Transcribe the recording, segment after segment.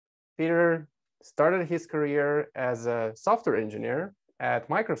Peter started his career as a software engineer at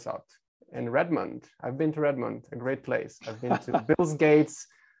Microsoft in Redmond. I've been to Redmond, a great place. I've been to Bill Gates'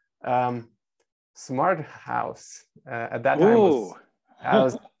 smart house. At that time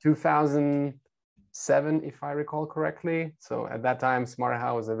was 2007, if I recall correctly. So at that time, smart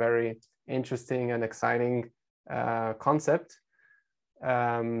house was a very interesting and exciting concept.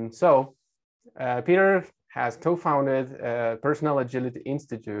 Peter has co-founded Personal Agility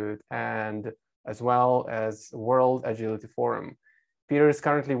Institute and as well as World Agility Forum. Peter is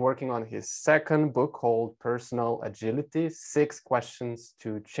currently working on his second book called Personal Agility, 6 Questions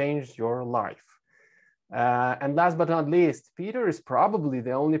to Change Your Life. And last but not least, Peter is probably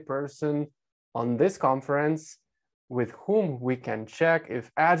the only person on this conference with whom we can check if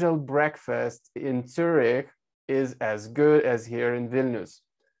Agile Breakfast in Zurich is as good as here in Vilnius.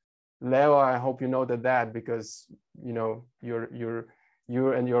 Leo, I hope you noted that because you know you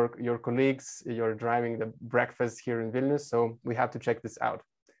and your colleagues, you're driving the breakfast here in Vilnius, so we have to check this out.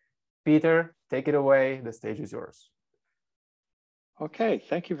 Peter, take it away. The stage is yours. Okay,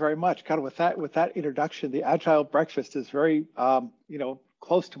 thank you very much. God, with that introduction, the Agile Breakfast is very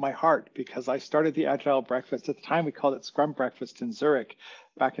close to my heart because I started the Agile Breakfast. At the time, we called it Scrum Breakfast in Zurich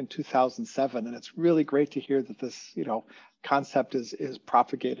back in 2007, and it's really great to hear that this concept is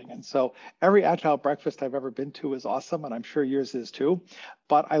propagating. And so every Agile Breakfast I've ever been to is awesome, and I'm sure yours is too.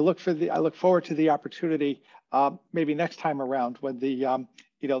 But I look forward to the opportunity maybe next time around when the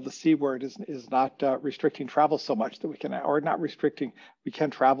the C word is not restricting travel so much that we can, or not restricting, we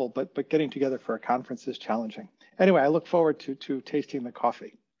can travel, but getting together for a conference is challenging. Anyway, I look forward to tasting the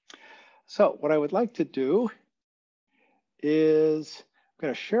coffee. So what I would like to do is I'm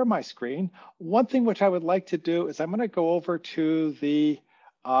going to share my screen. One thing which I would like to do is I'm going to go over to the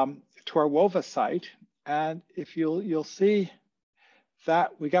to our WOVA site, and if you'll see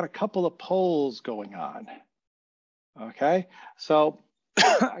that we got a couple of polls going on. Okay, so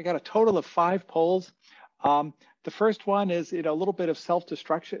I got a total of 5 polls. The first one is a little bit of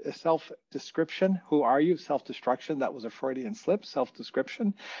self-description. Who are you? Self-destruction. That was a Freudian slip.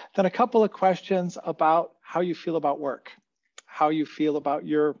 Self-description. Then a couple of questions about how you feel about work, how you feel about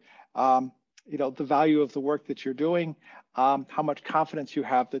your, the value of the work that you're doing, how much confidence you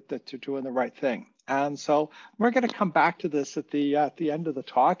have that you're doing the right thing. And so we're going to come back to this at the end of the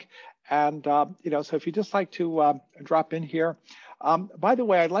talk. And so if you just like to drop in here. By the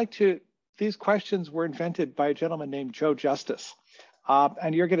way, I'd like to. These questions were invented by a gentleman named Joe Justice,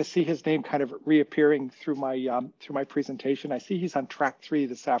 and you're going to see his name kind of reappearing through my presentation. I see he's on track 3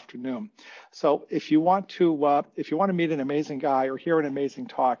 this afternoon. So if you want to meet an amazing guy or hear an amazing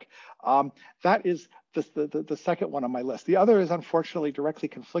talk, that is the second one on my list. The other is unfortunately directly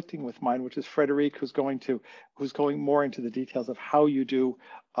conflicting with mine, which is Frederic, who's going more into the details of how you do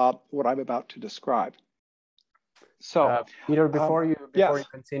what I'm about to describe. So, Peter, before you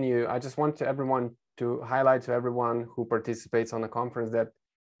continue, I just want everyone to highlight to everyone who participates on the conference that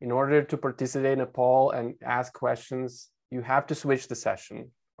in order to participate in a poll and ask questions, you have to switch the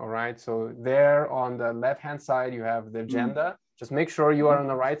session. All right. So there on the left-hand side, you have the agenda. Just make sure you are on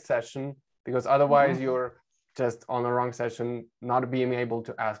the right session, because otherwise you're just on the wrong session, not being able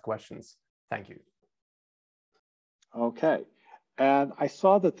to ask questions. Thank you. Okay. And I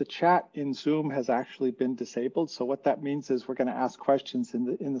saw that the chat in Zoom has actually been disabled. So what that means is we're going to ask questions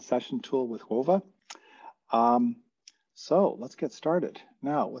in the session tool with WOVA. So let's get started.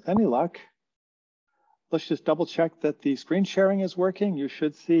 Now, with any luck, let's just double check that the screen sharing is working. You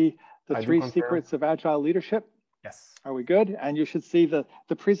should see the 3 secrets of agile leadership. Yes. Are we good? And you should see the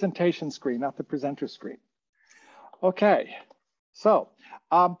presentation screen, not the presenter screen. Okay. So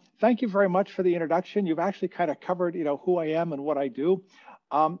thank you very much for the introduction. You've actually kind of covered, who I am and what I do.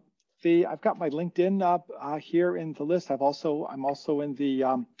 I've got my LinkedIn up here in the list. I'm also in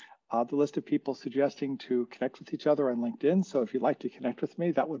the list of people suggesting to connect with each other on LinkedIn. So if you'd like to connect with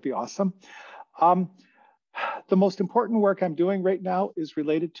me, that would be awesome. The most important work I'm doing right now is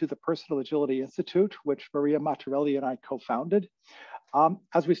related to the Personal Agility Institute, which Maria Matarelli and I co-founded.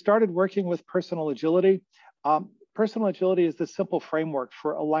 As we started working with Personal Agility, Personal Agility is the simple framework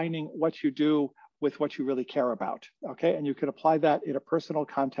for aligning what you do with what you really care about, okay? And you can apply that in a personal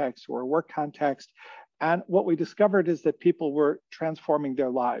context or a work context. And what we discovered is that people were transforming their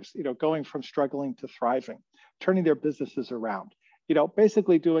lives, going from struggling to thriving, turning their businesses around,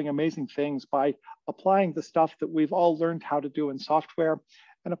 basically doing amazing things by applying the stuff that we've all learned how to do in software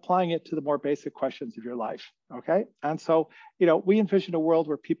and applying it to the more basic questions of your life, okay? And so, we envision a world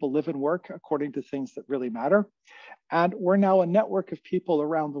where people live and work according to things that really matter. And we're now a network of people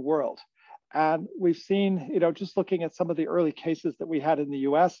around the world. And we've seen, just looking at some of the early cases that we had in the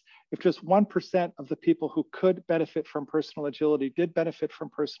US, if just 1% of the people who could benefit from personal agility did benefit from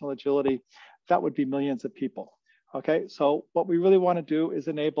personal agility, that would be millions of people. Okay, so what we really want to do is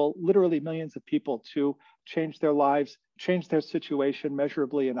enable literally millions of people to change their lives, change their situation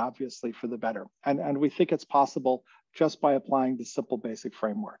measurably and obviously for the better. And we think it's possible just by applying the simple basic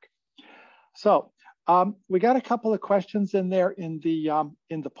framework. So we got a couple of questions in there in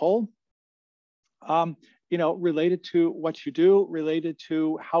the poll, related to what you do, related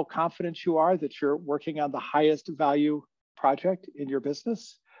to how confident you are that you're working on the highest value project in your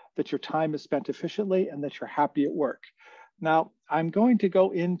business, that your time is spent efficiently, and that you're happy at work. Now, I'm going to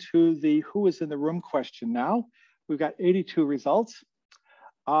go into the who is in the room question now. We've got 82 results.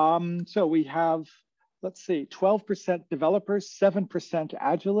 So we have, let's see, 12% developers, 7%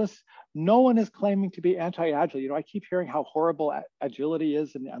 agilists. No one is claiming to be anti-agile. I keep hearing how horrible agility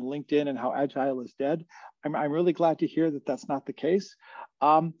is on LinkedIn and how agile is dead. I'm really glad to hear that that's not the case.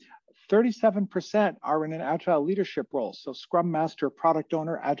 37% are in an agile leadership role. So Scrum Master, Product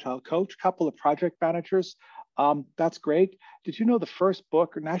Owner, Agile Coach, couple of project managers. That's great. Did you know the first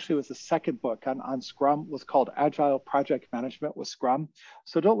book, and actually it was the second book on Scrum, was called Agile Project Management with Scrum?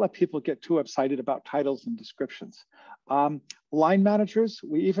 So don't let people get too excited about titles and descriptions. Line managers,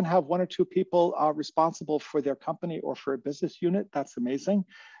 we even have 1 or 2 people responsible for their company or for a business unit. That's amazing.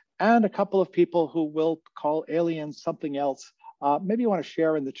 And a couple of people who will call aliens something else. Maybe you want to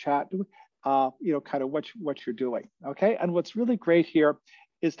share in the chat, kind of what you're doing, okay? And what's really great here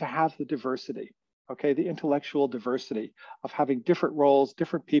is to have the diversity, okay? The intellectual diversity of having different roles,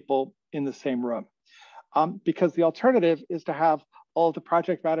 different people in the same room. Because the alternative is to have all of the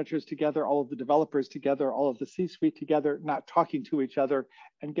project managers together, all of the developers together, all of the C-suite together, not talking to each other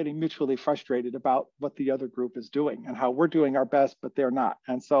and getting mutually frustrated about what the other group is doing and how we're doing our best, but they're not.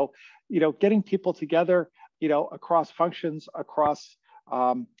 And so, getting people together, across functions, across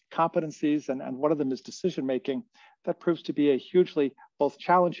competencies, and one of them is decision-making, that proves to be a hugely both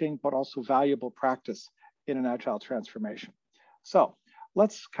challenging, but also valuable practice in an agile transformation. So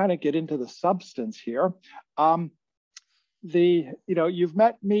let's kind of get into the substance here. You've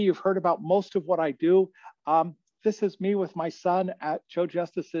met me, you've heard about most of what I do. This is me with my son at Joe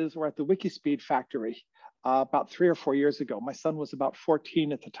Justice's or at the Wikispeed factory about 3 or 4 years ago. My son was about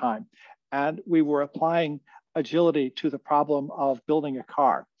 14 at the time. And we were applying agility to the problem of building a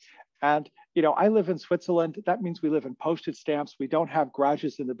car. And, I live in Switzerland. That means we live in postage stamps. We don't have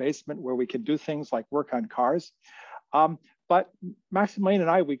garages in the basement where we can do things like work on cars. But Maximilian and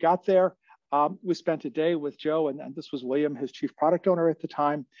I, we got there. We spent a day with Joe, and this was William, his chief product owner at the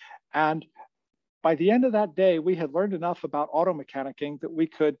time. And by the end of that day, we had learned enough about auto mechanicking that we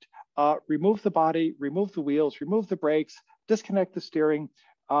could remove the body, remove the wheels, remove the brakes, disconnect the steering,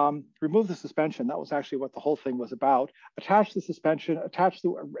 remove the suspension. That was actually what the whole thing was about. Attach the suspension, attach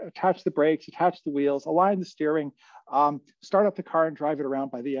the brakes, attach the wheels, align the steering, start up the car and drive it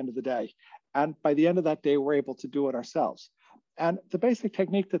around by the end of the day. And by the end of that day, we're able to do it ourselves. And the basic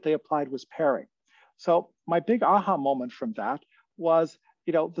technique that they applied was pairing. So my big aha moment from that was,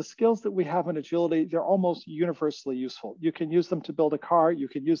 the skills that we have in agility, they're almost universally useful. You can use them to build a car, you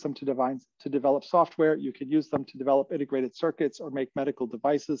can use them to develop software, you can use them to develop integrated circuits or make medical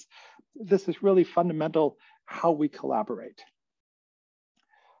devices. This is really fundamental how we collaborate.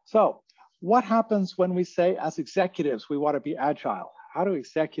 So what happens when we say as executives, we want to be agile? How do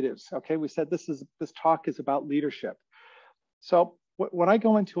executives, okay, we said this talk is about leadership. So when I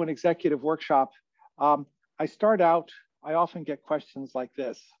go into an executive workshop, I often get questions like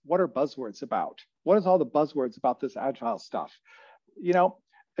this. What are buzzwords about? What is all the buzzwords about this agile stuff?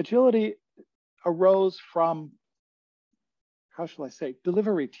 Agility arose from, how shall I say,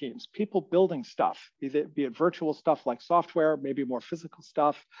 delivery teams, people building stuff, be it virtual stuff like software, maybe more physical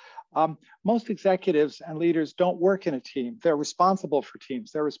stuff. Most executives and leaders don't work in a team. They're responsible for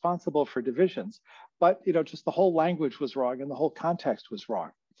teams. They're responsible for divisions. But just the whole language was wrong and the whole context was wrong.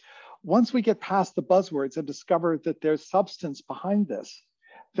 Once we get past the buzzwords and discover that there's substance behind this,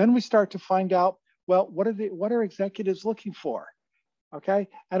 then we start to find out, well, what are executives looking for? Okay,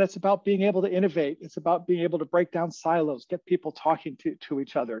 and it's about being able to innovate. It's about being able to break down silos, get people talking to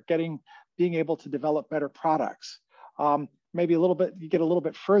each other, being able to develop better products. Maybe you get a little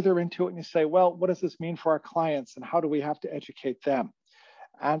bit further into it and you say, well, what does this mean for our clients and how do we have to educate them?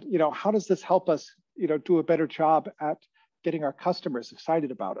 And how does this help us do a better job at getting our customers excited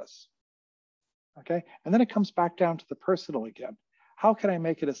about us? Okay, and then it comes back down to the personal again. How can I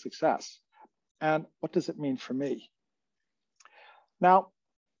make it a success? And what does it mean for me? Now,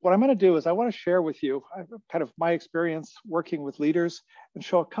 what I'm going to do is I want to share with you kind of my experience working with leaders and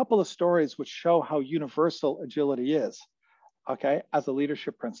show a couple of stories which show how universal agility is, okay, as a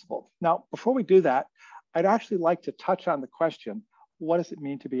leadership principle. Now, before we do that, I'd actually like to touch on the question, what does it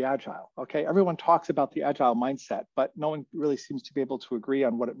mean to be agile? Okay, everyone talks about the agile mindset, but no one really seems to be able to agree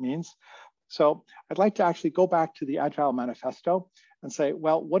on what it means. So I'd like to actually go back to the Agile Manifesto and say,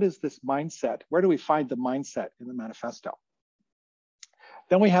 well, what is this mindset? Where do we find the mindset in the manifesto?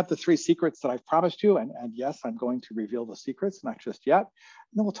 Then we have the 3 secrets that I've promised you. And yes, I'm going to reveal the secrets, not just yet. And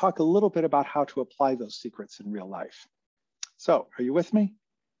then we'll talk a little bit about how to apply those secrets in real life. So are you with me?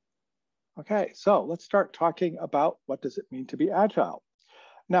 Okay, so let's start talking about what does it mean to be agile.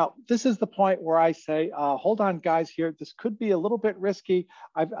 Now, this is the point where I say, hold on, guys, here. This could be a little bit risky.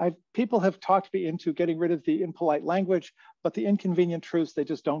 People have talked me into getting rid of the impolite language, but the inconvenient truths, they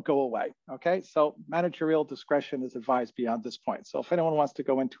just don't go away, okay? So managerial discretion is advised beyond this point. So if anyone wants to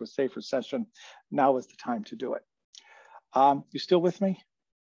go into a safer session, now is the time to do it. You still with me?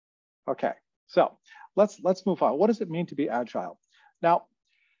 Okay, so let's move on. What does it mean to be agile? Now,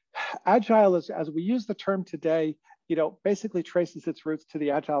 agile is, as we use the term today, basically traces its roots to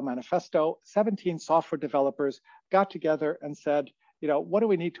the Agile Manifesto. 17 software developers got together and said, what do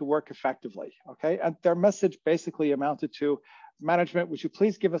we need to work effectively, okay? And their message basically amounted to, management, would you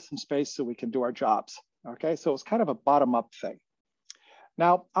please give us some space so we can do our jobs, okay? So it's kind of a bottom-up thing.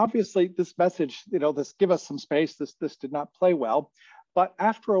 Now, obviously, this message, this give us some space, this did not play well, but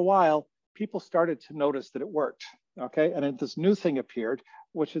after a while, people started to notice that it worked, okay? And then this new thing appeared,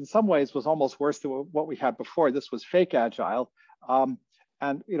 which in some ways was almost worse than what we had before. This was fake agile. And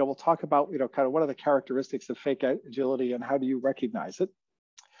we'll talk about kind of what are the characteristics of fake agility and how do you recognize it.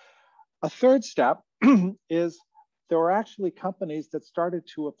 A third step is there were actually companies that started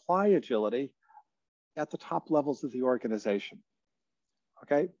to apply agility at the top levels of the organization.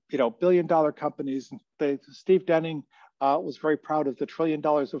 Okay, billion-dollar companies. Steve Denning was very proud of the $1 trillion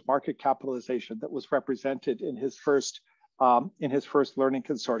of market capitalization that was represented in his first learning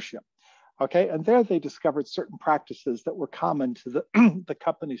consortium. Okay, and there they discovered certain practices that were common to the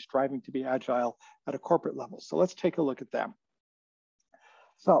companies striving to be agile at a corporate level. So let's take a look at them.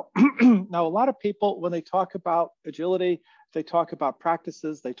 So now a lot of people, when they talk about agility, they talk about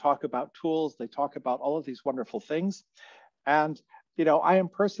practices, they talk about tools, they talk about all of these wonderful things. And I am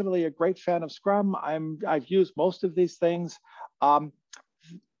personally a great fan of Scrum. I've used most of these things. I'm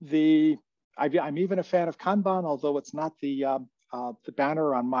even a fan of Kanban, although it's not the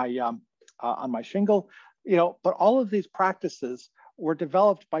banner on my shingle. But all of these practices were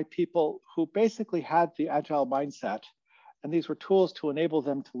developed by people who basically had the agile mindset, and these were tools to enable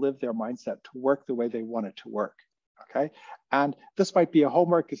them to live their mindset, to work the way they wanted to work. Okay, and this might be a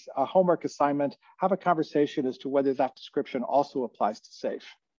homework assignment. Have a conversation as to whether that description also applies to SAFe.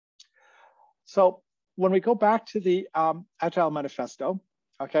 So when we go back to the Agile Manifesto,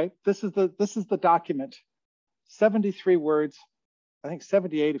 okay, this is the document, 73 words, I think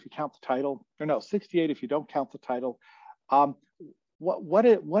 78 if you count the title, or no, 68 if you don't count the title. What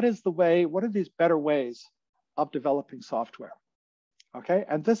are these better ways of developing software? Okay,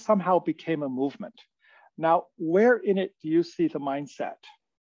 and this somehow became a movement. Now, where in it do you see the mindset?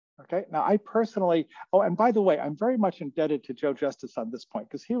 Okay, now I personally, and by the way, I'm very much indebted to Joe Justice on this point,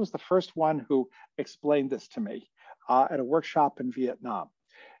 because he was the first one who explained this to me at a workshop in Vietnam.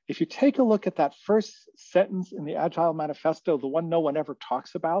 If you take a look at that first sentence in the Agile Manifesto, the one no one ever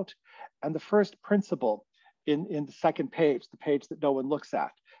talks about, and the first principle in the second page, the page that no one looks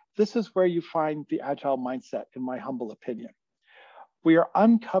at, this is where you find the Agile mindset, in my humble opinion. We are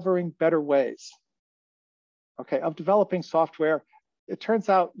uncovering better ways, okay, of developing software. It turns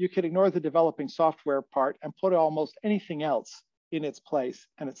out you can ignore the developing software part and put almost anything else in its place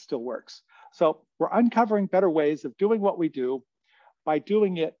and it still works. So we're uncovering better ways of doing what we do by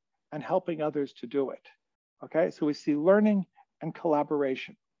doing it and helping others to do it. Okay, so we see learning and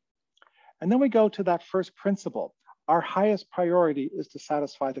collaboration. And then we go to that first principle. Our highest priority is to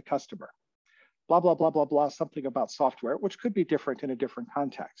satisfy the customer. Blah, blah, blah, blah, blah, something about software, which could be different in a different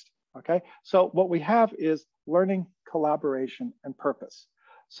context. Okay, so what we have is learning, collaboration, and purpose.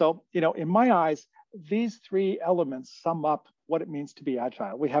 So, in my eyes, these three elements sum up what it means to be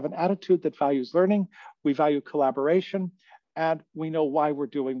agile. We have an attitude that values learning, we value collaboration, and we know why we're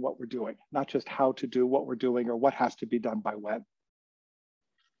doing what we're doing, not just how to do what we're doing or what has to be done by when.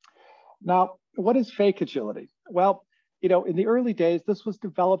 Now, what is fake agility? Well, in the early days, this was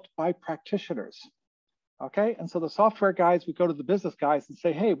developed by practitioners. Okay, and so the software guys would go to the business guys and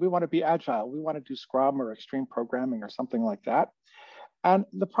say, hey, we want to be agile. We want to do Scrum or extreme programming or something like that. And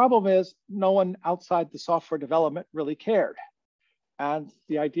the problem is no one outside the software development really cared. And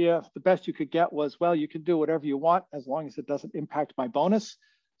the idea, the best you could get was, well, you can do whatever you want as long as it doesn't impact my bonus.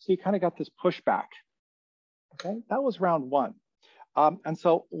 So you kind of got this pushback. Okay, that was round one. And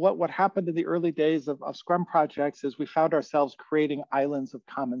so what happened in the early days of Scrum projects is we found ourselves creating islands of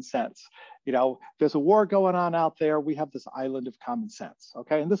common sense. You know, there's a war going on out there. We have this island of common sense.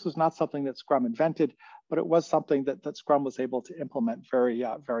 Okay, and this was not something that Scrum invented, but it was something that Scrum was able to implement very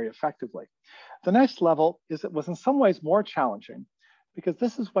effectively. The next level is it was in some ways more challenging, because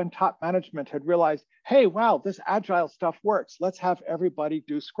this is when top management had realized, hey, wow, this agile stuff works. Let's have everybody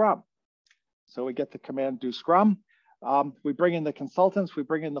do Scrum. So we get the command do Scrum. We bring in the consultants, we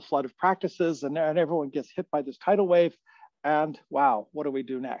bring in the flood of practices, and everyone gets hit by this tidal wave. And wow, what do we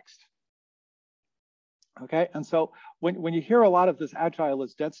do next? Okay, and so when you hear a lot of this agile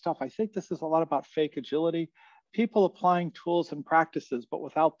is dead stuff, I think this is a lot about fake agility, people applying tools and practices, but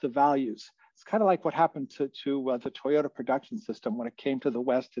without the values. It's kind of like what happened to the Toyota production system when it came to the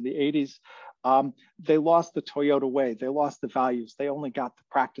West in the 80s. They lost the Toyota way, they lost the values, they only got the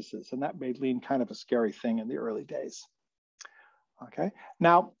practices, and that made Lean kind of a scary thing in the early days. Okay,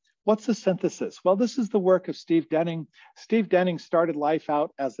 now what's the synthesis? Well, this is the work of Steve Denning. Steve Denning started life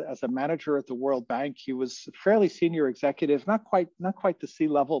out as a manager at the World Bank. He was a fairly senior executive, not quite the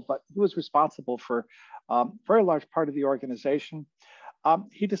C-level, but he was responsible for a very large part of the organization.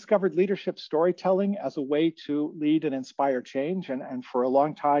 He discovered leadership storytelling as a way to lead and inspire change. And for a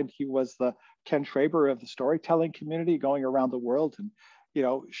long time, he was the Ken Schraber of the storytelling community, going around the world and, you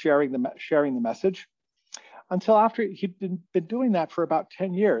know, sharing the message. Until after he'd been doing that for about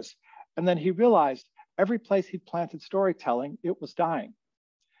 10 years. And then he realized every place he'd planted storytelling, it was dying.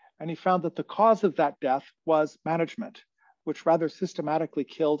 And he found that the cause of that death was management, which rather systematically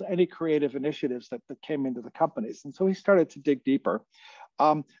killed any creative initiatives that came into the companies. And so he started to dig deeper.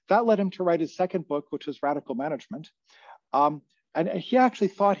 That led him to write his second book, which was Radical Management. And he actually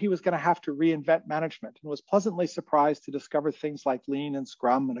thought he was going to have to reinvent management, and was pleasantly surprised to discover things like Lean and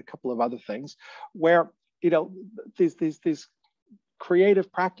Scrum and a couple of other things where, you know, these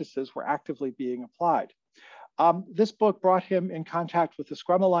creative practices were actively being applied. This book brought him in contact with the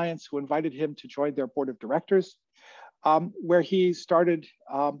Scrum Alliance, who invited him to join their board of directors, where he started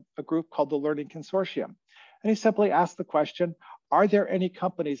a group called the Learning Consortium. And he simply asked the question, are there any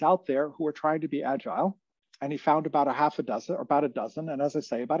companies out there who are trying to be agile? And he found about a dozen, and as I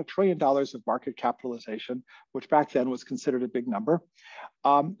say, about $1 trillion of market capitalization, which back then was considered a big number,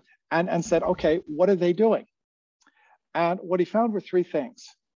 and said, okay, what are they doing? And what he found were three things,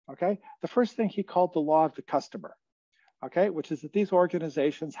 okay? The first thing he called the law of the customer, okay, which is that these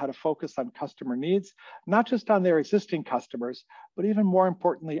organizations had to focus on customer needs, not just on their existing customers, but even more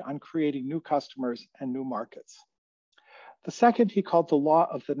importantly, on creating new customers and new markets. The second he called the law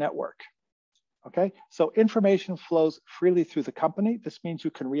of the network. Okay, so information flows freely through the company. This means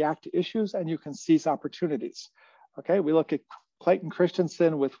you can react to issues and you can seize opportunities. Okay, we look at Clayton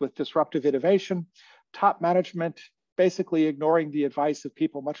Christensen with disruptive innovation, top management basically ignoring the advice of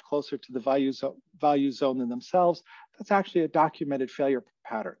people much closer to the value zone than themselves. That's actually a documented failure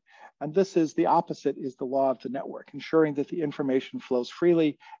pattern. And this is the opposite, is the law of the network, ensuring that the information flows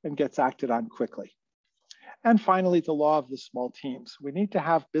freely and gets acted on quickly. And finally, the law of the small teams. We need to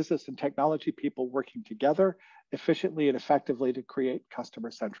have business and technology people working together efficiently and effectively to create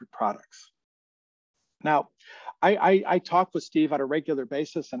customer-centric products. Now, I talk with Steve on a regular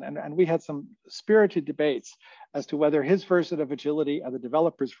basis, and we had some spirited debates as to whether his version of agility and the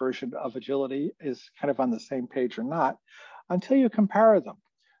developer's version of agility is kind of on the same page or not, until you compare them.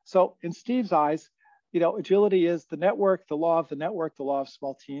 So in Steve's eyes, you know, agility is the network, the law of the network, the law of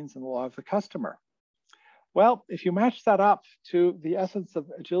small teams, and the law of the customer. Well, if you match that up to the essence of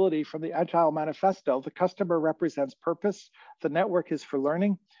agility from the Agile Manifesto, the customer represents purpose, the network is for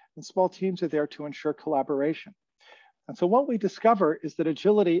learning, and small teams are there to ensure collaboration. And so what we discover is that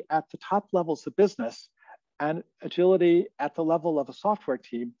agility at the top levels of business and agility at the level of a software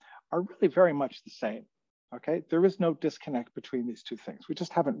team are really very much the same, okay? There is no disconnect between these two things. We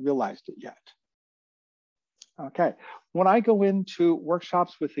just haven't realized it yet. Okay, when I go into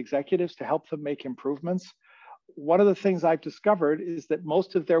workshops with executives to help them make improvements, one of the things I've discovered is that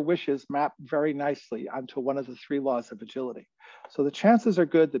most of their wishes map very nicely onto one of the three laws of agility. So the chances are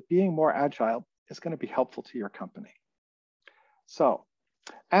good that being more agile is going to be helpful to your company. So,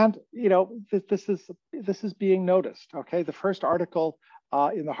 and you know, this is being noticed, okay? The first article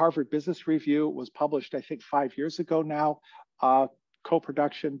in the Harvard Business Review was published, I think, 5 years ago now,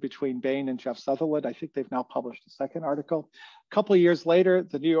 co-production between Bain and Jeff Sutherland. I think they've now published a second article. A couple of years later,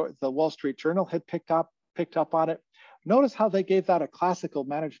 the Wall Street Journal had picked up on it. Notice how they gave that a classical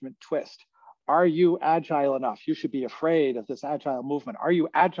management twist. Are you agile enough? You should be afraid of this agile movement. Are you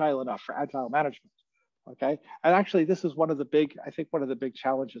agile enough for agile management? Okay. And actually, this is one of the big, I think one of the big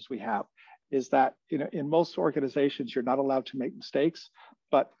challenges we have is that, you know, in most organizations, you're not allowed to make mistakes,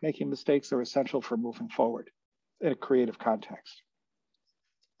 but making mistakes are essential for moving forward in a creative context.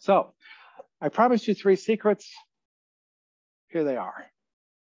 So I promised you 3 secrets. Here they are.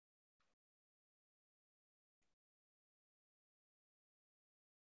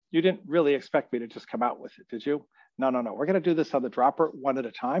 You didn't really expect me to just come out with it, did you? No. We're going to do this on the dropper one at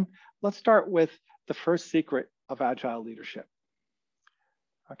a time. Let's start with the first secret of agile leadership.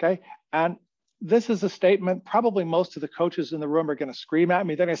 Okay. And this is a statement probably most of the coaches in the room are going to scream at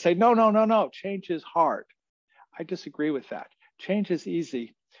me. They're going to say, no, change is hard. I disagree with that. Change is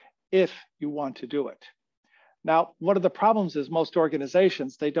easy if you want to do it. Now, one of the problems is most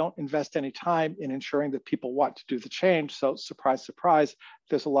organizations, they don't invest any time in ensuring that people want to do the change. So surprise, surprise,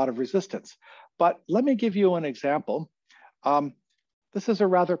 there's a lot of resistance. But let me give you an example. This is a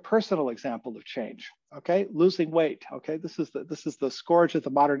rather personal example of change. Okay, losing weight. Okay, this is the scourge of the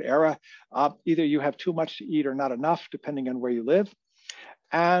modern era. Either you have too much to eat or not enough, depending on where you live.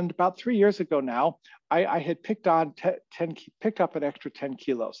 And about 3 years ago now, I had picked up an extra 10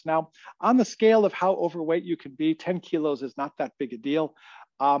 kilos. Now, on the scale of how overweight you can be, 10 kilos is not that big a deal.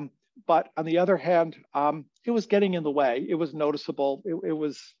 But on the other hand, it was getting in the way. It was noticeable. It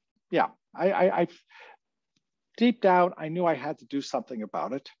was, yeah, I deep down, I knew I had to do something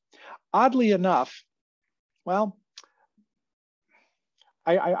about it. Oddly enough, well,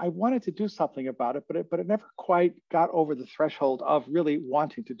 I wanted to do something about it, but it never quite got over the threshold of really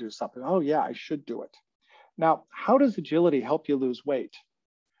wanting to do something. Oh yeah, I should do it. Now, how does agility help you lose weight?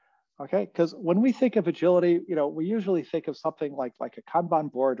 Okay, because when we think of agility, you know, we usually think of something like a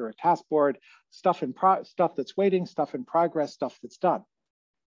Kanban board or a task board, stuff that's waiting, stuff in progress, stuff that's done.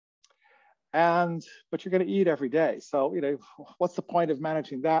 But you're going to eat every day. So, you know, what's the point of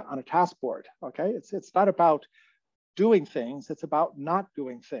managing that on a task board? Okay, it's not about doing things, it's about not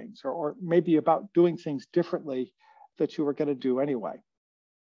doing things, or maybe about doing things differently that you were going to do anyway.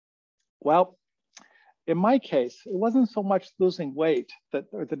 Well, in my case, it wasn't so much losing weight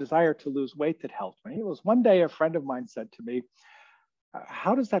or the desire to lose weight that helped me. It was one day a friend of mine said to me,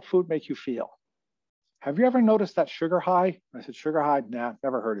 how does that food make you feel? Have you ever noticed that sugar high? I said, sugar high? Nah,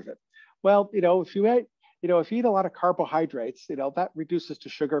 never heard of it. Well, you know, if you eat a lot of carbohydrates, you know, that reduces to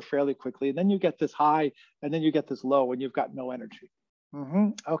sugar fairly quickly. And then you get this high and then you get this low and you've got no energy.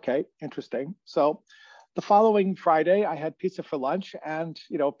 Okay, interesting. So the following Friday, I had pizza for lunch and,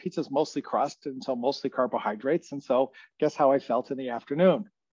 you know, pizza's mostly crust and so mostly carbohydrates. And so guess how I felt in the afternoon?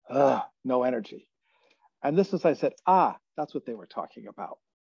 No energy. And this is, I said, that's what they were talking about.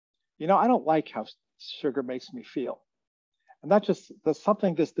 You know, I don't like how sugar makes me feel. And that just, there's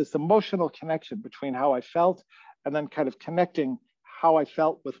something, this emotional connection between how I felt and then kind of connecting how I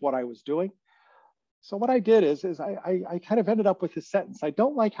felt with what I was doing. So what I did is I kind of ended up with this sentence. I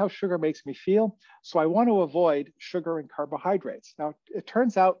don't like how sugar makes me feel, so I want to avoid sugar and carbohydrates. Now, it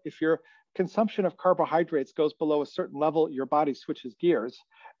turns out if your consumption of carbohydrates goes below a certain level, your body switches gears.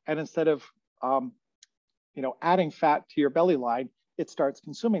 And instead of adding fat to your belly line, it starts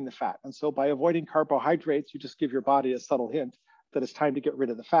consuming the fat. And so by avoiding carbohydrates, you just give your body a subtle hint that it's time to get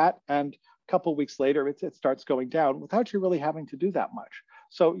rid of the fat. And a couple of weeks later, it starts going down without you really having to do that much.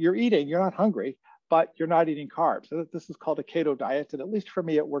 So you're eating, you're not hungry, but you're not eating carbs. So this is called a keto diet. And at least for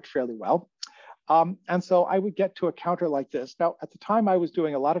me, it worked fairly well. And so I would get to a counter like this. Now, at the time, I was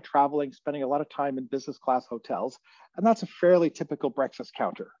doing a lot of traveling, spending a lot of time in business class hotels. And that's a fairly typical breakfast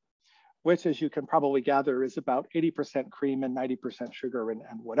counter, which, as you can probably gather, is about 80% cream and 90% sugar and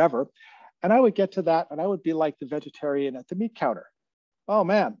whatever. And I would get to that and I would be like the vegetarian at the meat counter. Oh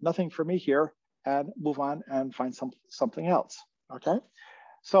man, nothing for me here, and move on and find something else, okay?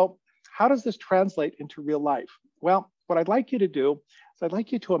 So how does this translate into real life? Well, what I'd like you to do is I'd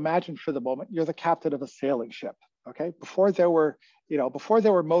like you to imagine for the moment, you're the captain of a sailing ship, okay? Before there were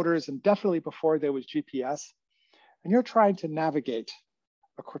motors and definitely before there was GPS, and you're trying to navigate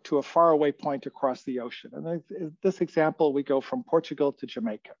to a faraway point across the ocean. And in this example, we go from Portugal to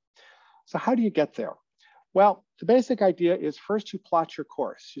Jamaica. So how do you get there? Well, the basic idea is first you plot your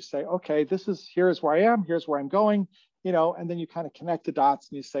course. You say, okay, here's where I am, here's where I'm going, and then you kind of connect the dots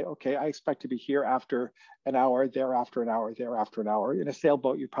and you say, okay, I expect to be here after an hour, there after an hour, there after an hour. In a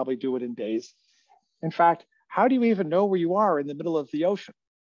sailboat, you probably do it in days. In fact, how do you even know where you are in the middle of the ocean?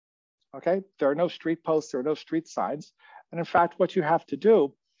 Okay, there are no street posts, there are no street signs. And in fact, what you have to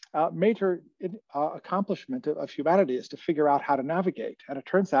do, major accomplishment of humanity is to figure out how to navigate. And it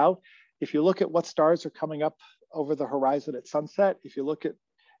turns out, if you look at what stars are coming up over the horizon at sunset, if you look at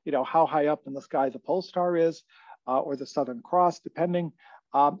how high up in the sky the pole star is, or the Southern Cross, depending,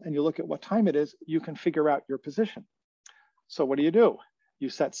 and you look at what time it is, you can figure out your position. So what do? You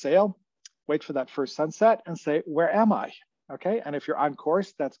set sail, wait for that first sunset, and say, where am I? Okay, and if you're on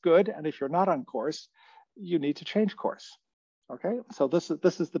course, that's good. And if you're not on course, you need to change course. Okay, so this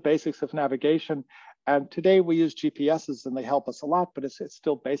is the basics of navigation. And today we use GPSs and they help us a lot, but it's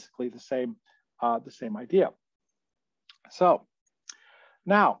still basically the same idea. So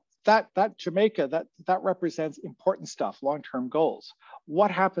now that Jamaica, that represents important stuff, long-term goals.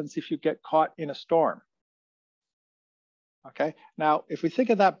 What happens if you get caught in a storm? Okay, now if we think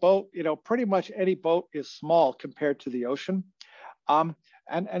of that boat, pretty much any boat is small compared to the ocean. And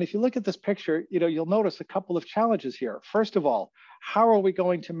if you look at this picture, you'll notice a couple of challenges here. First of all, how are we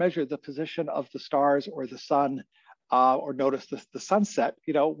going to measure the position of the stars or the sun, or notice the sunset,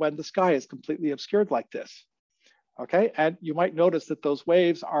 when the sky is completely obscured like this? Okay, and you might notice that those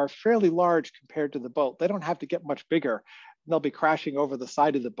waves are fairly large compared to the boat. They don't have to get much bigger. They'll be crashing over the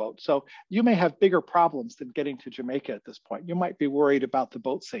side of the boat. So you may have bigger problems than getting to Jamaica at this point. You might be worried about the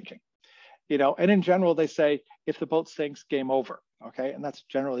boat sinking. And in general, they say, if the boat sinks, game over, okay? And that's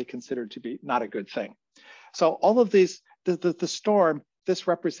generally considered to be not a good thing. So all of these, the storm, this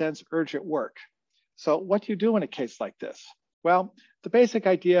represents urgent work. So what do you do in a case like this? Well, the basic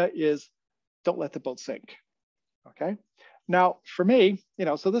idea is don't let the boat sink, okay? Now, for me,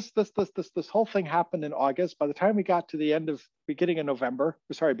 so this whole thing happened in August. By the time we got to the beginning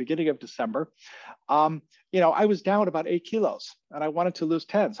of December, I was down about 8 kilos and I wanted to lose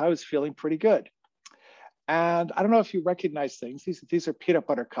 10. So I was feeling pretty good. And I don't know if you recognize things. These are peanut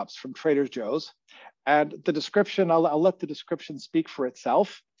butter cups from Trader Joe's. And the description, I'll let the description speak for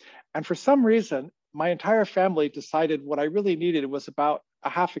itself. And for some reason, my entire family decided what I really needed was about a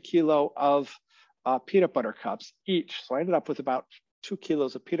half a kilo of peanut butter cups each. So I ended up with about 2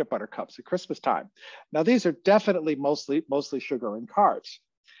 kilos of peanut butter cups at Christmas time. Now, these are definitely mostly sugar and carbs.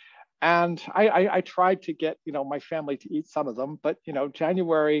 And I tried to get, my family to eat some of them, but,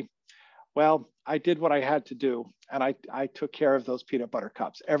 January, well, I did what I had to do. And I took care of those peanut butter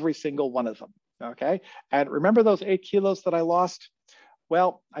cups, every single one of them, okay? And remember those 8 kilos that I lost?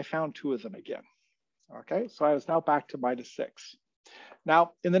 Well, I found 2 of them again, okay? So I was now back to -6.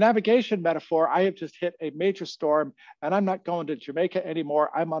 Now, in the navigation metaphor, I have just hit a major storm and I'm not going to Jamaica anymore.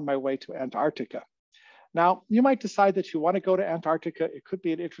 I'm on my way to Antarctica. Now, you might decide that you want to go to Antarctica. It could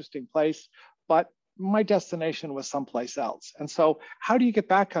be an interesting place, but my destination was someplace else. And so how do you get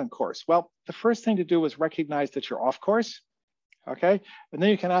back on course? Well, the first thing to do is recognize that you're off course, okay? And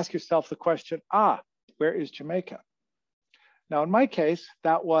then you can ask yourself the question, where is Jamaica? Now, in my case,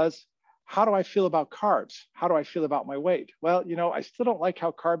 that was, how do I feel about carbs? How do I feel about my weight? Well, I still don't like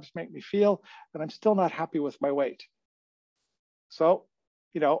how carbs make me feel, and I'm still not happy with my weight. So,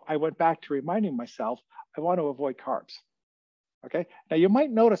 I went back to reminding myself, I want to avoid carbs. Okay. Now you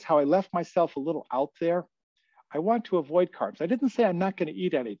might notice how I left myself a little out there. I want to avoid carbs. I didn't say I'm not going to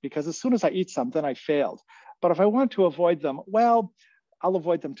eat any, because as soon as I eat some, then I failed. But if I want to avoid them, well, I'll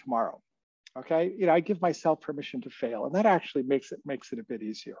avoid them tomorrow. Okay. I give myself permission to fail, and that actually makes it a bit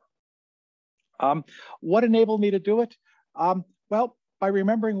easier. What enabled me to do it? Well, by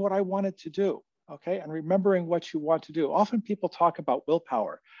remembering what I wanted to do, okay, and remembering what you want to do. Often people talk about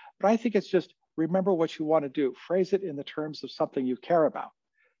willpower, but I think it's just remember what you want to do. Phrase it in the terms of something you care about,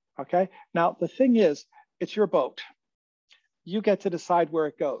 okay? Now, the thing is, it's your boat. You get to decide where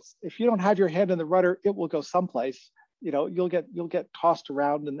it goes. If you don't have your hand in the rudder, it will go someplace. You'll get tossed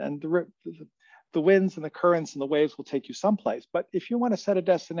around, and the winds and the currents and the waves will take you someplace. But if you want to set a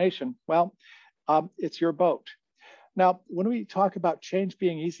destination, well, it's your boat. Now, when we talk about change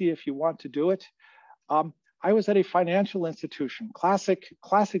being easy if you want to do it, I was at a financial institution, classic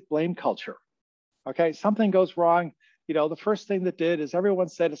blame culture. Okay, something goes wrong. The first thing that did is everyone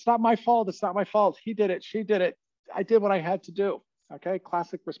said, it's not my fault, it's not my fault. He did it, she did it. I did what I had to do. Okay,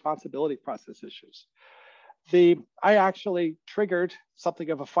 classic responsibility process issues. I actually triggered something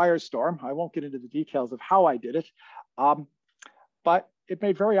of a firestorm. I won't get into the details of how I did it, but it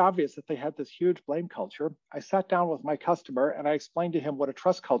made very obvious that they had this huge blame culture. I sat down with my customer and I explained to him what a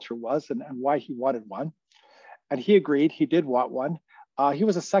trust culture was and why he wanted one. And he agreed, he did want one. He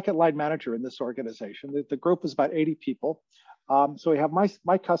was a second line manager in this organization. The group was about 80 people. So we have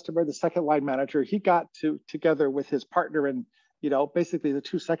my customer, the second line manager. He got together with his partner, and basically the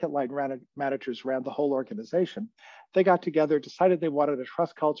 2 second line managers ran the whole organization. They got together, decided they wanted a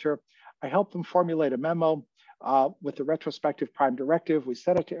trust culture. I helped them formulate a memo with the retrospective prime directive. We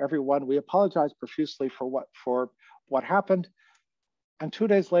sent it to everyone. We apologized profusely for what happened. And 2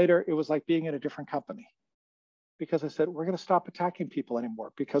 days later, it was like being in a different company. because I said, we're going to stop attacking people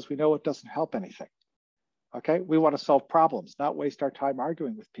anymore because we know it doesn't help anything. Okay, we want to solve problems, not waste our time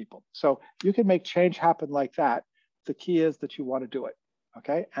arguing with people. So you can make change happen like that. The key is that you want to do it.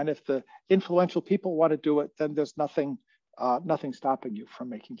 Okay, and if the influential people want to do it, then there's nothing stopping you from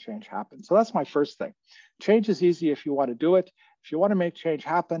making change happen. So that's my first thing. Change is easy if you want to do it. If you want to make change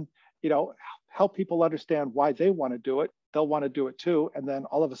happen, help people understand why they want to do it. They'll want to do it too, and then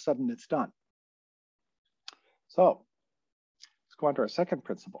all of a sudden it's done. So let's go on to our second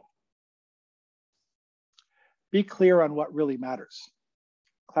principle. Be clear on what really matters.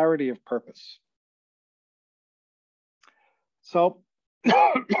 Clarity of purpose. So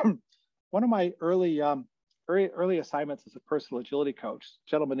one of my early assignments as a personal agility coach, a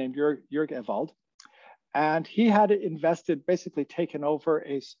gentleman named Jörg Ewald, and he had basically taken over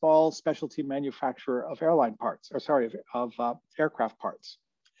a small specialty manufacturer of airline parts, of aircraft parts.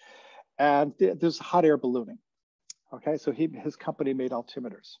 And there's hot air ballooning. Okay, so his company made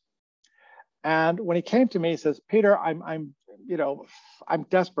altimeters. And when he came to me, he says, Peter, I'm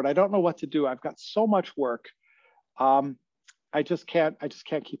desperate. I don't know what to do. I've got so much work. I just can't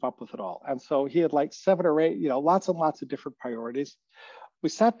keep up with it all. And so he had like 7 or 8, lots and lots of different priorities. We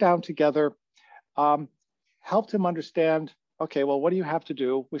sat down together, helped him understand, okay, well, what do you have to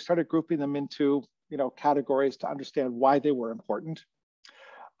do? We started grouping them into, categories to understand why they were important.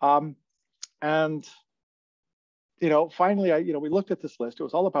 Finally, we looked at this list. It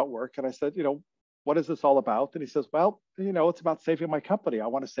was all about work. And I said, what is this all about? And he says, well, it's about saving my company. I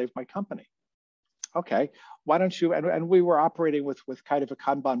want to save my company. Okay, why don't you, and we were operating with kind of a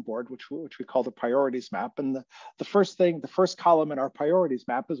Kanban board, which we call the priorities map. And the first column in our priorities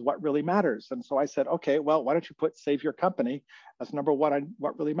map is what really matters. And so I said, okay, well, why don't you put save your company as number 1 on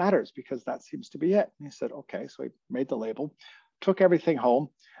what really matters, because that seems to be it. And he said, okay, so he made the label, took everything home,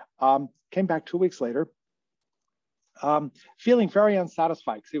 came back 2 weeks later, feeling very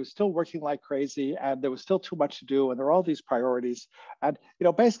unsatisfied because he was still working like crazy and there was still too much to do and there were all these priorities. And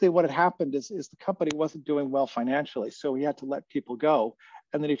basically what had happened is the company wasn't doing well financially, so he had to let people go,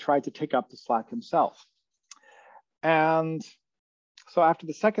 and then he tried to take up the slack himself. And so after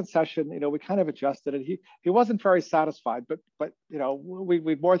the second session, we kind of adjusted it. He wasn't very satisfied, but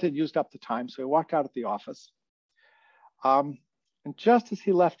we more than used up the time, so he walked out of the office. And just as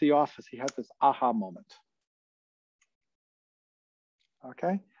he left the office, he had this aha moment.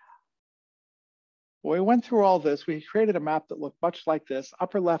 Okay. When we went through all this, we created a map that looked much like this.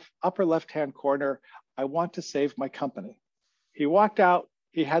 Upper left-hand corner, I want to save my company. He walked out,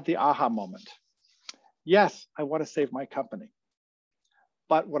 he had the aha moment. Yes, I want to save my company.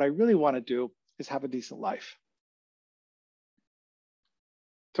 But what I really want to do is have a decent life.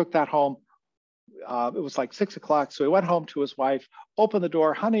 Took that home. It was like 6 o'clock, so he went home to his wife, opened the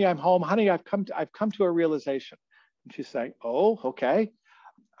door. Honey, I'm home. Honey, I've come to a realization. And she's saying, oh, okay.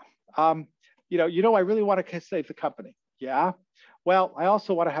 I really want to save the company. Yeah. Well, I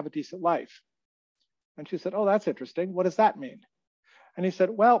also want to have a decent life. And she said, oh, that's interesting. What does that mean? And he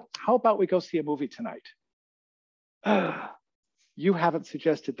said, well, how about we go see a movie tonight? You haven't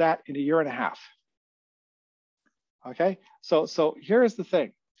suggested that in 1.5 years. Okay. So here's the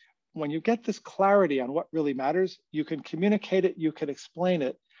thing. When you get this clarity on what really matters, you can communicate it, you can explain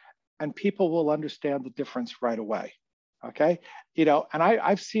it, and people will understand the difference right away. Okay, and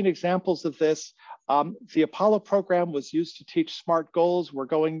I've seen examples of this. The Apollo program was used to teach SMART goals. We're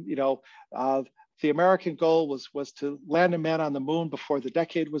going, the American goal was to land a man on the moon before the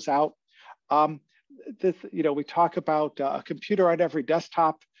decade was out. We talk about a computer on every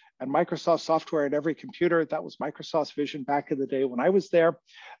desktop and Microsoft software on every computer. That was Microsoft's vision back in the day when I was there.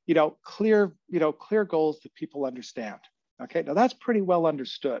 Clear goals that people understand. Okay, now that's pretty well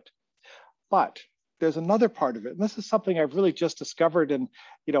understood. But there's another part of it, and this is something I've really just discovered, and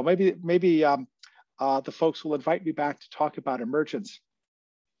maybe the folks will invite me back to talk about emergence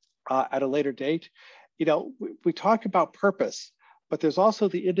at a later date. We talk about purpose, but there's also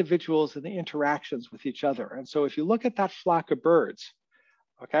the individuals and the interactions with each other. And so if you look at that flock of birds,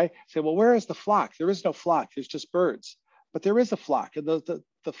 okay, say, well, where is the flock? There is no flock, there's just birds. But there is a flock, and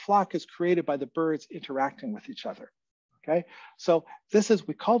the flock is created by the birds interacting with each other. Okay, so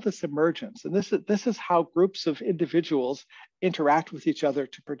we call this emergence, and this is how groups of individuals interact with each other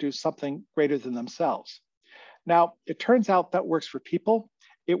to produce something greater than themselves. Now, it turns out that works for people.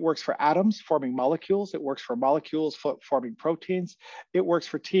 It works for atoms forming molecules. It works for molecules forming proteins. It works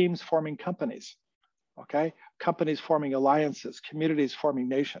for teams forming companies. Okay, companies forming alliances, communities forming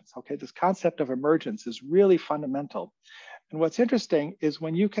nations. Okay, this concept of emergence is really fundamental. And what's interesting is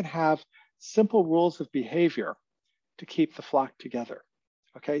when you can have simple rules of behavior to keep the flock together.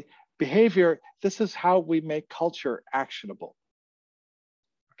 Okay, behavior, this is how we make culture actionable.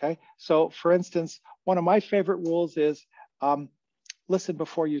 Okay, so for instance, one of my favorite rules is listen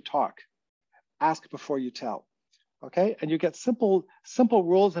before you talk, ask before you tell. Okay, and you get simple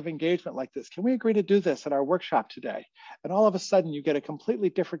rules of engagement like this. Can we agree to do this at our workshop today? And all of a sudden you get a completely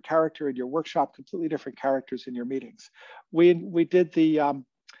different character in your workshop, completely different characters in your meetings. We did the,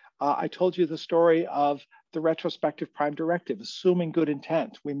 I told you the story of the retrospective prime directive, assuming good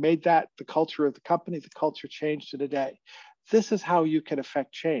intent. We made that the culture of the company, the culture changed to today. This is how you can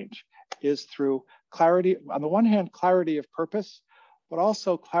affect change, is through clarity, on the one hand, clarity of purpose, but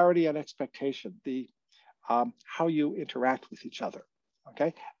also clarity and expectation, how you interact with each other,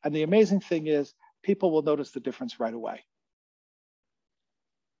 okay? And the amazing thing is people will notice the difference right away.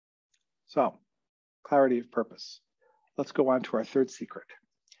 So, clarity of purpose. Let's go on to our third secret.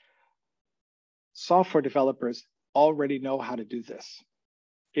 Software developers already know how to do this.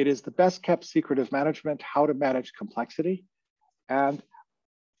 It is the best kept secret of management, how to manage complexity. And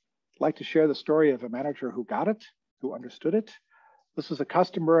I'd like to share the story of a manager who got it, who understood it. This was a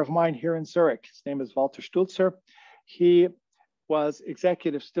customer of mine here in Zurich. His name is Walter Stulzer. He was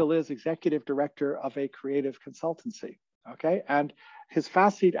still is executive director of a creative consultancy, okay? And his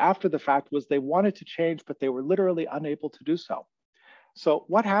facet after the fact was they wanted to change, but they were literally unable to do so. So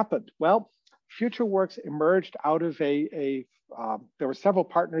what happened? Well, FutureWorks emerged out of there were several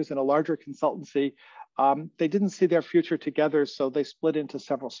partners in a larger consultancy. They didn't see their future together, so they split into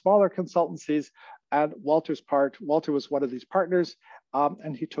several smaller consultancies. And Walter was one of these partners,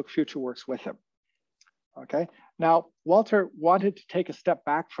 and he took FutureWorks with him. Okay. Now, Walter wanted to take a step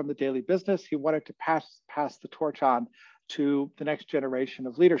back from the daily business. He wanted to pass the torch on to the next generation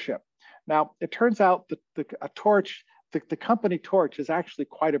of leadership. Now, it turns out that the company torch is actually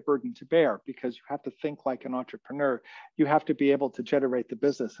quite a burden to bear, because you have to think like an entrepreneur. You have to be able to generate the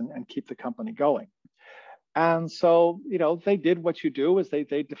business and keep the company going. And so, they did what you do is they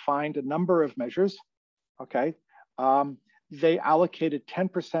defined a number of measures, okay? They allocated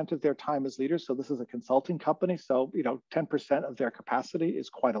 10% of their time as leaders. So this is a consulting company. So, 10% of their capacity is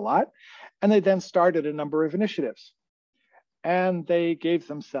quite a lot. And they then started a number of initiatives. And they gave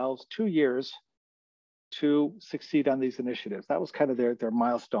themselves 2 years to succeed on these initiatives. That was kind of their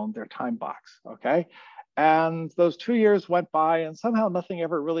milestone, their time box, okay? And those 2 years went by and somehow nothing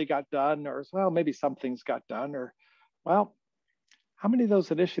ever really got done, or well, maybe some things got done, or well, how many of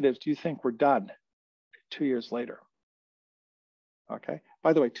those initiatives do you think were done 2 years later? Okay,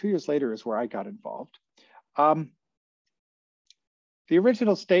 by the way, 2 years later is where I got involved. The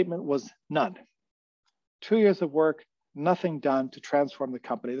original statement was none. 2 years of work, nothing done to transform the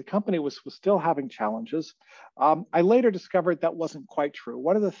company. The company was still having challenges. I later discovered that wasn't quite true.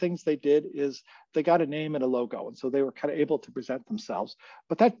 One of the things they did is they got a name and a logo, and so they were kind of able to present themselves,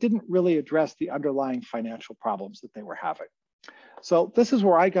 but that didn't really address the underlying financial problems that they were having. So this is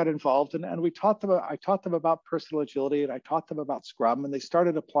where I got involved, and I taught them about personal agility, and I taught them about Scrum, and they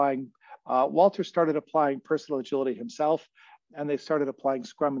started applying, Walter started applying personal agility himself, and they started applying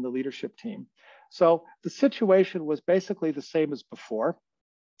Scrum in the leadership team. So the situation was basically the same as before,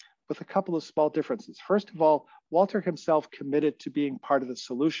 with a couple of small differences. First of all, Walter himself committed to being part of the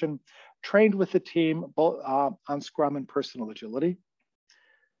solution, trained with the team both on Scrum and personal agility.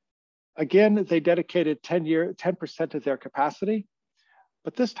 Again, they dedicated 10% of their capacity,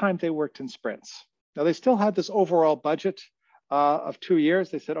 but this time they worked in sprints. Now they still had this overall budget of 2 years.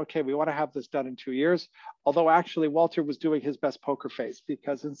 They said, okay, we want to have this done in 2 years. Although actually Walter was doing his best poker face,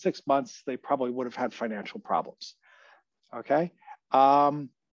 because in 6 months, they probably would have had financial problems, okay?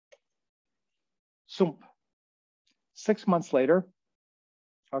 So 6 months later,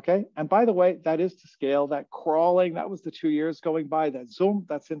 okay? And by the way, that is to scale, that crawling, that was the 2 years going by, that zoom,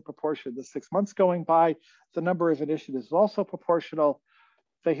 that's in proportion. The 6 months going by, the number of initiatives is also proportional.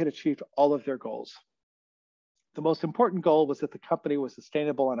 They had achieved all of their goals. The most important goal was that the company was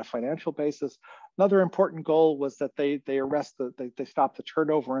sustainable on a financial basis. Another important goal was that they stop the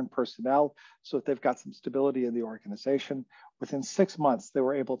turnover in personnel so that they've got some stability in the organization. Within 6 months, they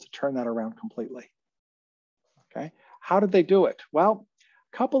were able to turn that around completely. Okay, how did they do it? Well,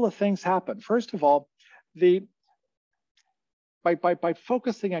 a couple of things happened. First of all, by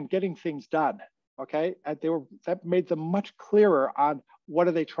focusing on getting things done, okay, and that made them much clearer on what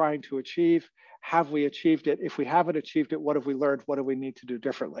are they trying to achieve. Have we achieved it? If we haven't achieved it, what have we learned? What do we need to do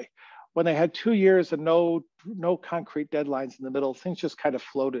differently? When they had 2 years and no concrete deadlines in the middle, things just kind of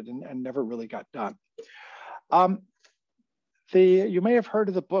floated and never really got done. You may have heard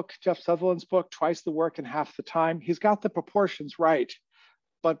of the book, Jeff Sutherland's book, Twice the Work in Half the Time. He's got the proportions right,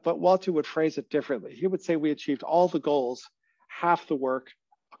 but Walter would phrase it differently. He would say we achieved all the goals, half the work,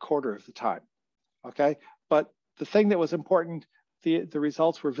 quarter of the time, okay? But the thing that was important, the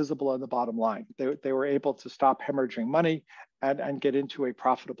results were visible on the bottom line. They were able to stop hemorrhaging money and get into a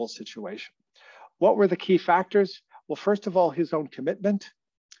profitable situation. What were the key factors? Well, first of all, his own commitment.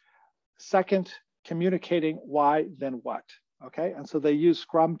 Second, communicating why, then what, okay? And so they use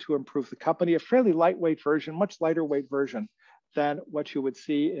Scrum to improve the company, a fairly lightweight version, much lighter weight version than what you would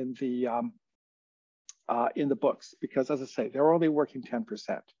see in the books, because as I say, they're only working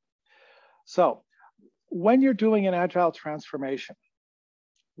 10%. So when you're doing an agile transformation,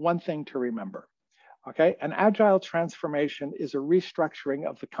 one thing to remember, okay? An agile transformation is a restructuring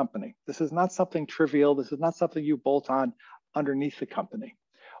of the company. This is not something trivial. This is not something you bolt on underneath the company.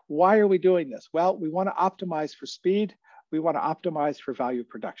 Why are we doing this? Well, we want to optimize for speed. We want to optimize for value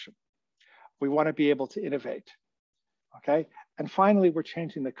production. We want to be able to innovate, okay? And finally, we're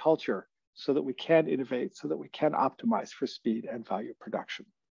changing the culture so that we can innovate, so that we can optimize for speed and value production,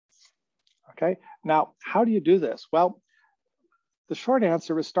 okay? Now, how do you do this? Well, the short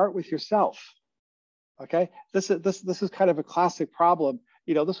answer is start with yourself, okay? This is kind of a classic problem.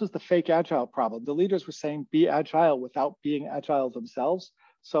 You know, this was the fake agile problem. The leaders were saying be agile without being agile themselves.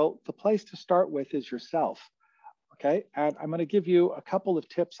 So the place to start with is yourself, okay? And I'm going to give you a couple of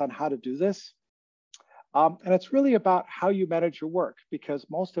tips on how to do this. And it's really about how you manage your work, because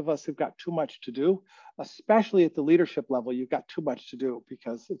most of us have got too much to do, especially at the leadership level. You've got too much to do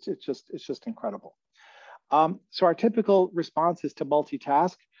because it's just incredible. So our typical response is to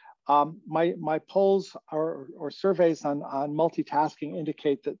multitask. My polls or surveys on multitasking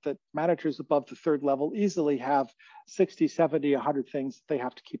indicate that managers above the third level easily have 60, 70, 100 things they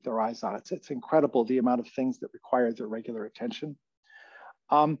have to keep their eyes on. It's incredible the amount of things that require their regular attention.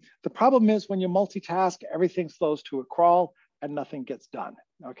 The problem is when you multitask, everything slows to a crawl and nothing gets done,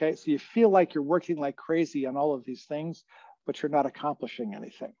 okay? So you feel like you're working like crazy on all of these things, but you're not accomplishing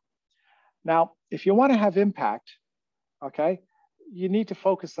anything. Now, if you want to have impact, okay, you need to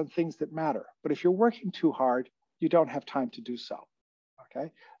focus on things that matter. But if you're working too hard, you don't have time to do so,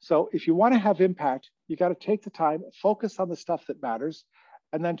 okay? So if you want to have impact, you got to take the time, focus on the stuff that matters.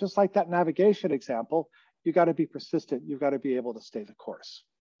 And then just like that navigation example, you got to be persistent. You've got to be able to stay the course,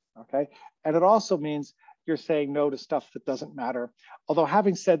 okay? And it also means you're saying no to stuff that doesn't matter. Although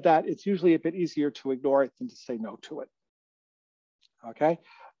having said that, it's usually a bit easier to ignore it than to say no to it, okay?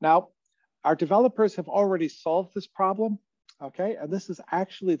 Now, our developers have already solved this problem, okay? And this is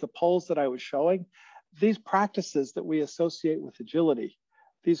actually the polls that I was showing. These practices that we associate with agility,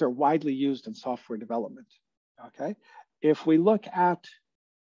 these are widely used in software development, okay? If we look at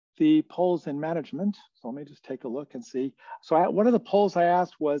the polls in management, so let me just take a look and see. So one of the polls I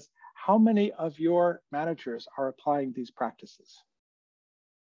asked was, how many of your managers are applying these practices?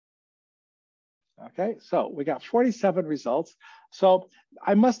 Okay, so we got 47 results. So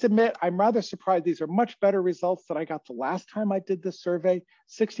I must admit, I'm rather surprised. These are much better results than I got the last time I did this survey.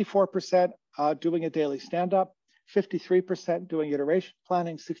 64% doing a daily stand-up, 53% doing iteration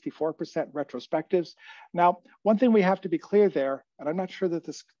planning, 64% retrospectives. Now, one thing we have to be clear there, and I'm not sure that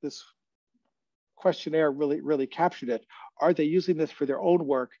this questionnaire really captured it, are they using this for their own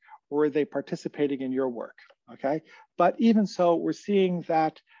work or are they participating in your work, okay? But even so, we're seeing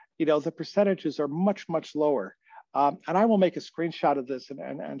that the percentages are much lower. And I will make a screenshot of this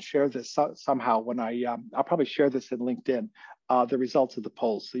and share this somehow when I'll probably share this in LinkedIn, the results of the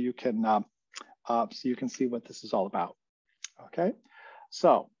polls, so you can see what this is all about. Okay,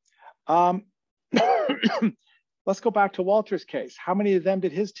 so let's go back to Walter's case. How many of them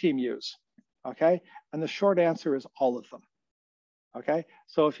did his team use? Okay, and the short answer is all of them. Okay,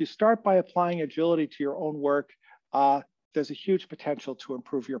 so if you start by applying agility to your own work, there's a huge potential to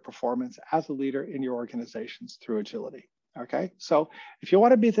improve your performance as a leader in your organizations through agility. Okay, so if you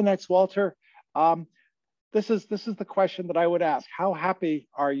want to be the next Walter, this is the question that I would ask. How happy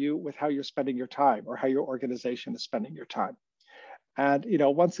are you with how you're spending your time or how your organization is spending your time? And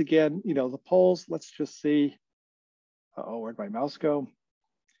once again, the polls, let's just see. Where'd my mouse go?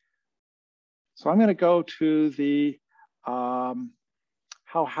 So I'm going to go to the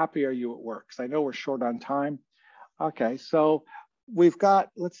how happy are you at work? Because I know we're short on time. Okay, so we've got,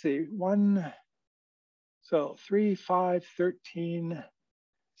 let's see, 3, 5, 13,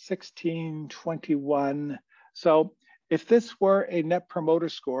 16, 21. So if this were a net promoter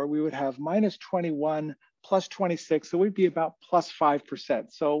score, we would have minus 21 plus 26, so we'd be about plus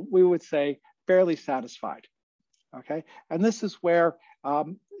 5%. So we would say barely satisfied, okay? And this is where,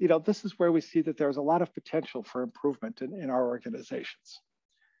 this is where we see that there's a lot of potential for improvement in our organizations.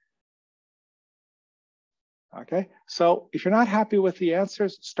 Okay, so if you're not happy with the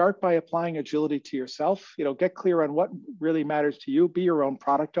answers, start by applying agility to yourself. Get clear on what really matters to you, be your own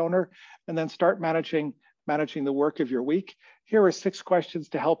product owner, and then start managing the work of your week. Here are 6 questions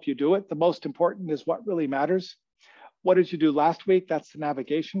to help you do it. The most important is what really matters. What did you do last week? That's the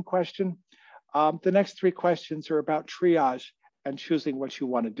navigation question. The next 3 questions are about triage and choosing what you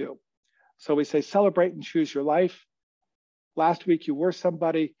want to do. So we say celebrate and choose your life. Last week you were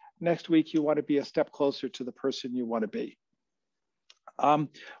somebody. Next week you want to be a step closer to the person you want to be.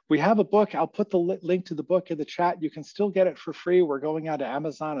 We have a book. I'll put the link to the book in the chat. You can still get it for free. We're going out to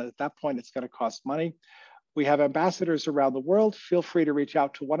Amazon, and at that point it's going to cost money. We have ambassadors around the world. Feel free to reach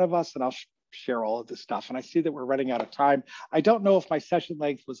out to one of us and I'll share all of this stuff. And I see that we're running out of time. I don't know if my session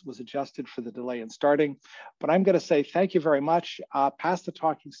length was adjusted for the delay in starting, but I'm going to say thank you very much. Pass the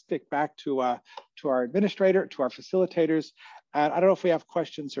talking stick back to our administrator, to our facilitators. And I don't know if we have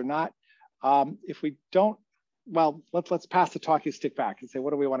questions or not. If we don't, well, let's pass the talking stick back and say,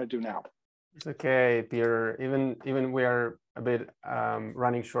 what do we want to do now? It's okay, Peter. Even we are a bit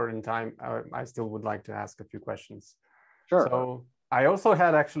running short in time, I still would like to ask a few questions. Sure. So I also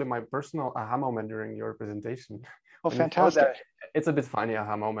had actually my personal aha moment during your presentation. Oh, fantastic. It's a bit funny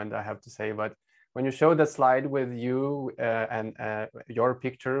aha moment, I have to say, but when you showed the slide with you and your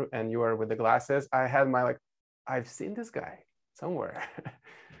picture and you are with the glasses, I had my I've seen this guy somewhere.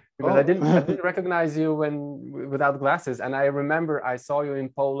 Because I didn't recognize you without glasses. And I remember I saw you in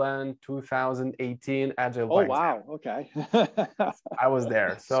Poland, 2018 Agile Oh, Breakfast. wow. Okay. I was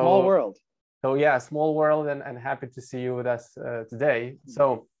there. So, small world. So yeah, small world, and happy to see you with us today.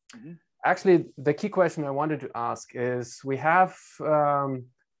 So actually, the key question I wanted to ask is, we have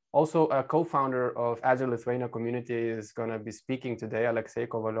also a co-founder of Agile Lithuania community is going to be speaking today, Alexei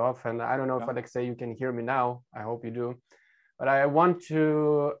Kovalov. And I don't know if Alexei, you can hear me now. I hope you do. But I want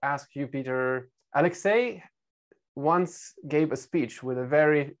to ask you, Peter, Alexei once gave a speech with a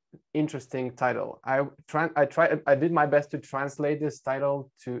very interesting title. I did my best to translate this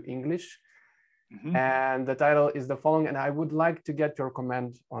title to English. And the title is the following, and I would like to get your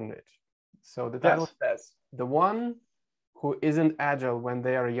comment on it. So the title says, the one who isn't agile when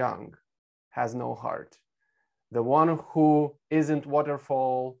they are young has no heart. The one who isn't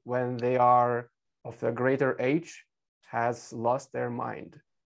waterfall when they are of a greater age has lost their mind.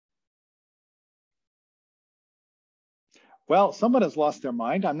 Well, someone has lost their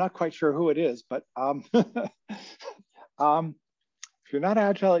mind. I'm not quite sure who it is, but if you're not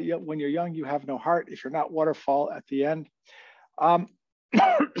agile when you're young, you have no heart. If you're not waterfall at the end,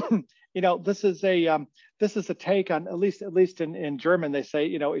 this is a take on, at least in German, they say,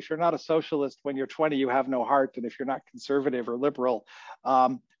 if you're not a socialist when you're 20, you have no heart, and if you're not conservative or liberal,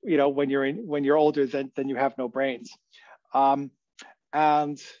 when you're older, then you have no brains. I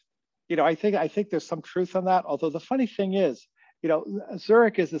think there's some truth on that. Although the funny thing is,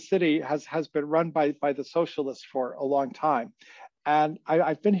 Zurich as a city has been run by the socialists for a long time. And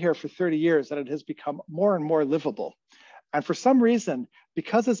I've been here for 30 years, and it has become more and more livable. And for some reason,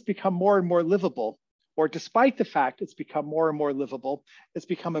 because it's become more and more livable, or despite the fact it's become more and more livable, it's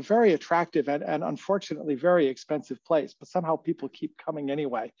become a very attractive and unfortunately very expensive place. But somehow people keep coming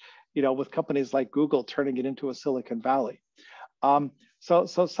anyway, with companies like Google turning it into a Silicon Valley. So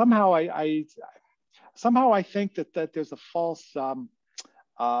somehow I think that there's a false, how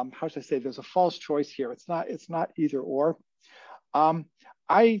should I say, there's a false choice here. It's not either or.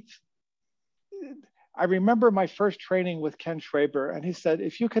 I remember my first training with Ken Schraber, and he said,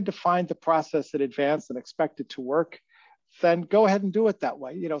 if you can define the process in advance and expect it to work, then go ahead and do it that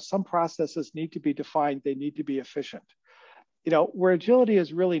way. Some processes need to be defined, they need to be efficient. Where agility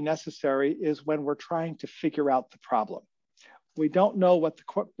is really necessary is when we're trying to figure out the problem. We don't know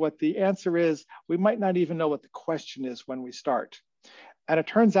what the answer is. We might not even know what the question is when we start. And it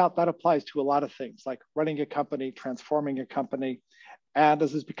turns out that applies to a lot of things, like running a company, transforming a company. And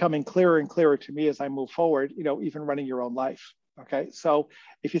this is becoming clearer and clearer to me as I move forward, even running your own life. Okay, so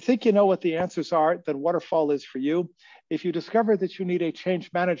if you think you know what the answers are, then waterfall is for you. If you discover that you need a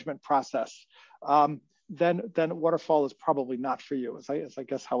change management process, then waterfall is probably not for you, as I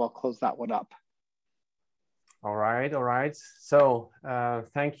guess how I'll close that one up. All right. So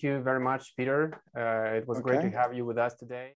thank you very much, Peter. It was great to have you with us today.